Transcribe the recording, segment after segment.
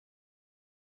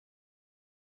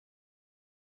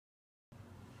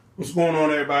What's going on,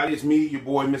 everybody? It's me, your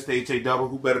boy, Mr. H.A. Double.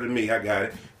 Who better than me? I got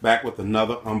it. Back with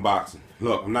another unboxing.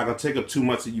 Look, I'm not going to take up too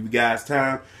much of you guys'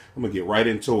 time. I'm going to get right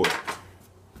into it.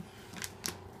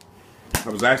 I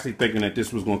was actually thinking that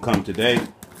this was going to come today.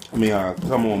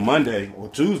 Come on Monday or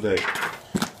Tuesday.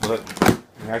 But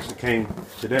it actually came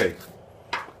today.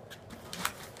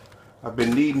 I've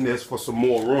been needing this for some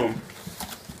more room.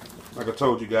 Like I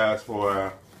told you guys,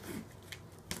 for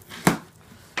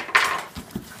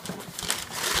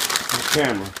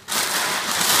camera.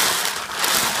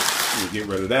 Get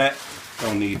rid of that.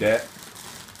 Don't need that.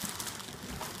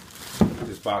 Get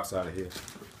this box out of here.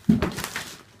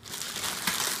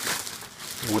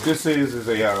 And what this is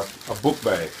a book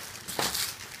bag.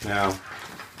 Now,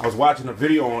 I was watching a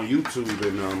video on YouTube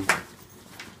and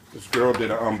this girl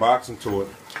did an unboxing to it.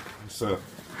 It's you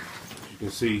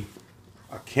can see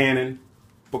a Canon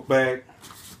book bag.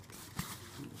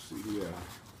 Let's see the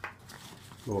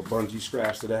little bungee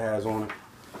straps that it has on it.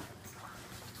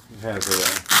 It has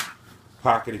a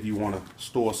pocket if you want to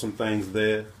store some things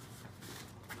there.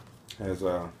 It has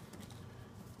a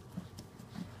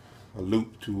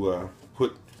loop to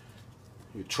put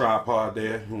your tripod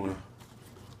there. You want to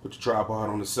put your tripod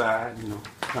on the side, you know,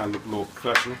 kind of look a little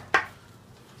professional.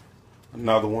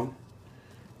 Another one.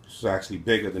 It's actually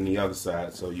bigger than the other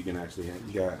side, so you can actually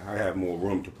I have more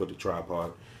room to put the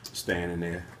tripod stand in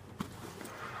there.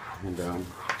 And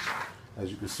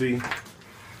as you can see,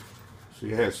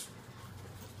 it has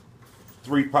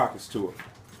 3 pockets to it.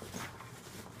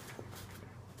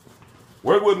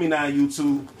 Work with me now,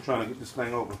 YouTube. I'm trying to get this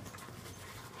thing open.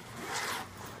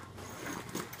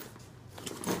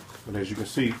 But as you can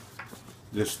see,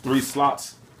 there's 3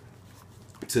 slots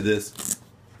to this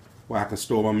where I can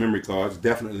store my memory cards.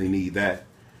 Definitely need that.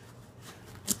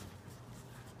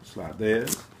 Slot there.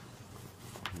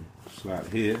 Slot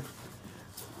here.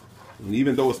 And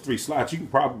even though it's 3 slots, you can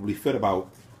probably fit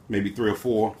about maybe 3 or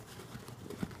 4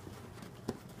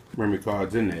 memory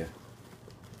cards in there.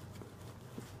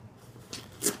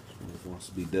 It wants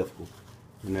to be difficult.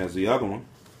 And there's the other one.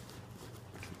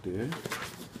 Right there.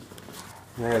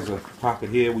 It has a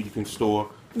pocket here where you can store,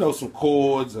 you know, some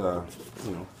cords, you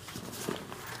know,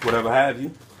 whatever have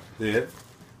you. There.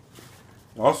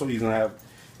 Also, it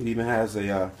even has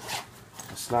a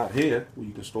slot here where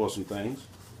you can store some things.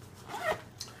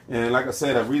 And like I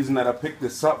said, the reason that I picked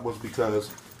this up was because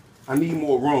I need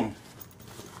more room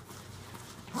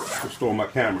to store my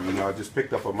camera. You know, I just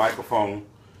picked up a microphone,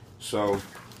 so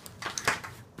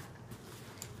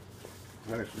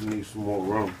I actually need some more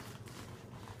room.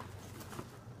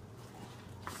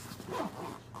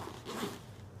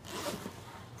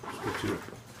 Let's get to the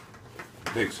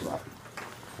big slot.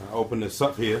 I open this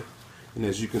up here, and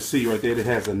as you can see right there, it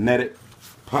has a netted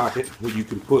pocket where you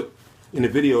can put. In the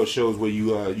video, it shows where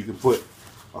you can put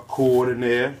a cord in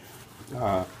there,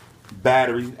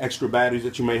 batteries, extra batteries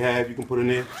that you may have, you can put in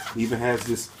there. It even has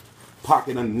this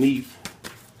pocket underneath,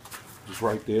 just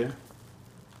right there,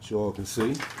 that you all can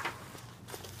see.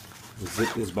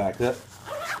 Zip this back up,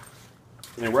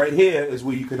 and right here is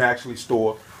where you can actually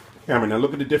store camera. Now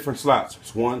look at the different slots.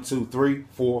 It's 1, 2, 3,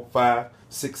 4, 5,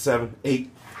 6, 7, 8,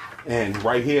 and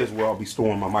right here is where I'll be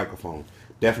storing my microphone.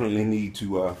 Definitely need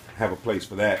to have a place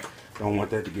for that. Don't want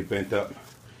that to get bent up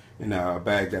in a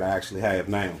bag that I actually have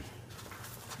now.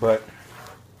 But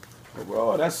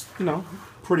overall, that's, you know,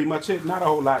 pretty much it. Not a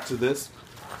whole lot to this.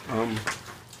 I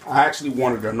actually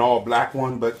wanted an all black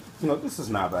one, but you know, this is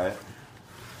not bad.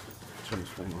 Turn this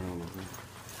thing around a little bit.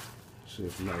 See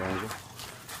it from that angle.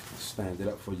 Stand it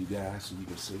up for you guys so you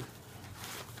can see.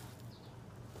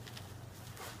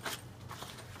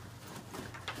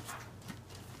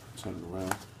 Turn it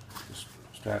around.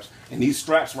 Straps. And these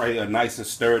straps right here are nice and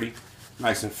sturdy,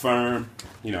 nice and firm.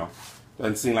 You know,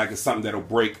 doesn't seem like it's something that'll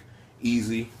break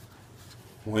easy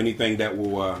or anything that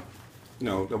will, you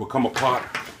know, that will come apart.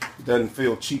 It doesn't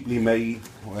feel cheaply made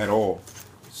at all.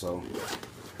 So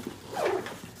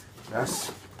that's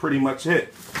pretty much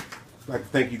it. I'd like to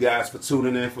thank you guys for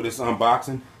tuning in for this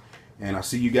unboxing, and I'll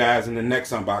see you guys in the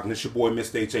next unboxing. It's your boy,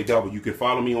 Mr. H.A. Double. You can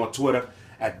follow me on Twitter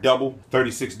at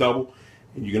double36double.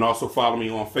 And you can also follow me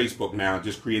on Facebook now. I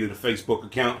just created a Facebook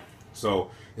account.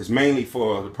 So it's mainly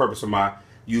for the purpose of my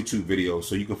YouTube videos.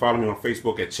 So you can follow me on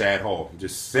Facebook at Chad Hall.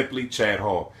 Just simply Chad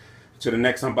Hall. To the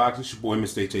next unboxing, it's your boy,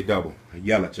 Mr. H.A. Double. I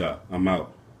yell at y'all. I'm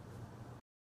out.